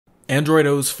Android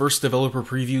O's first developer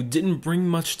preview didn't bring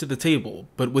much to the table,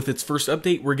 but with its first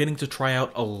update, we're getting to try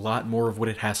out a lot more of what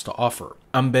it has to offer.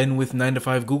 I'm Ben with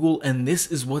 9to5 Google, and this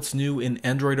is what's new in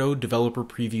Android O Developer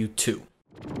Preview 2.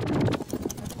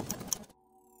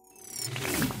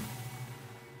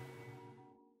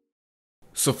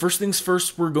 So first things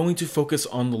first, we're going to focus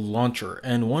on the launcher,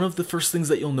 and one of the first things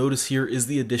that you'll notice here is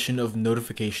the addition of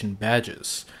notification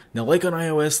badges. Now, like on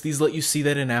iOS, these let you see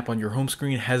that an app on your home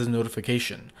screen has a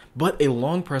notification, but a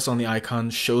long press on the icon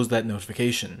shows that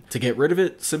notification. To get rid of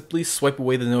it, simply swipe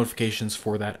away the notifications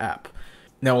for that app.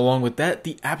 Now, along with that,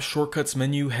 the app shortcuts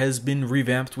menu has been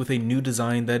revamped with a new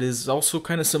design that is also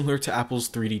kind of similar to Apple's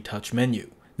 3D Touch menu.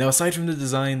 Now, aside from the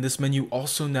design, this menu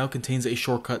also now contains a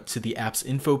shortcut to the app's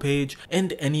info page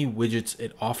and any widgets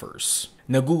it offers.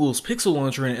 Now, Google's Pixel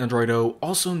Launcher in Android O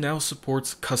also now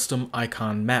supports custom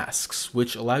icon masks,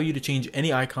 which allow you to change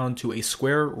any icon to a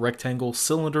square, rectangle,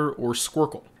 cylinder, or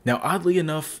squircle. Now, oddly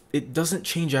enough, it doesn't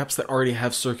change apps that already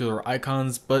have circular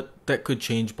icons, but that could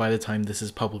change by the time this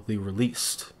is publicly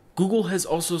released. Google has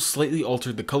also slightly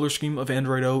altered the color scheme of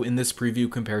Android O in this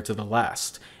preview compared to the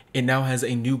last. It now has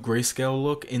a new grayscale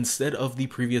look instead of the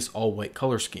previous all-white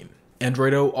color scheme.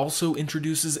 Android O also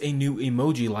introduces a new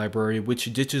emoji library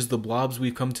which ditches the blobs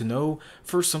we've come to know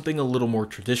for something a little more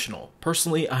traditional.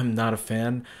 Personally, I'm not a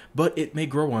fan, but it may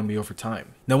grow on me over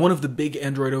time. Now, one of the big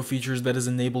Android O features that is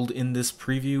enabled in this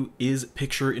preview is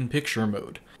picture-in-picture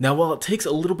mode. Now, while it takes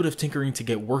a little bit of tinkering to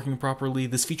get working properly,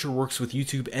 this feature works with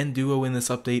YouTube and Duo in this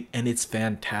update, and it's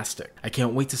fantastic. I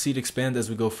can't wait to see it expand as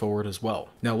we go forward as well.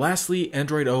 Now, lastly,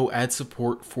 Android O adds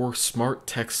support for smart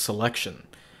text selection.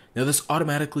 Now, this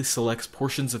automatically selects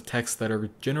portions of text that are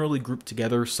generally grouped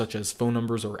together, such as phone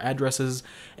numbers or addresses,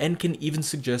 and can even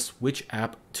suggest which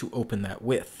app to open that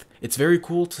with. It's very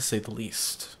cool to say the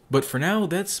least. But for now,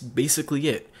 that's basically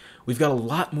it. We've got a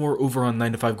lot more over on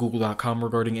 9to5google.com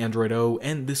regarding Android O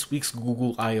and this week's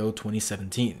Google I/O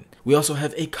 2017. We also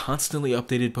have a constantly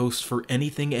updated post for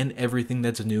anything and everything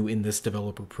that's new in this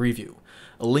developer preview.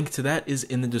 A link to that is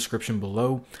in the description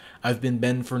below. I've been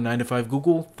Ben for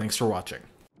 9to5Google. Thanks for watching.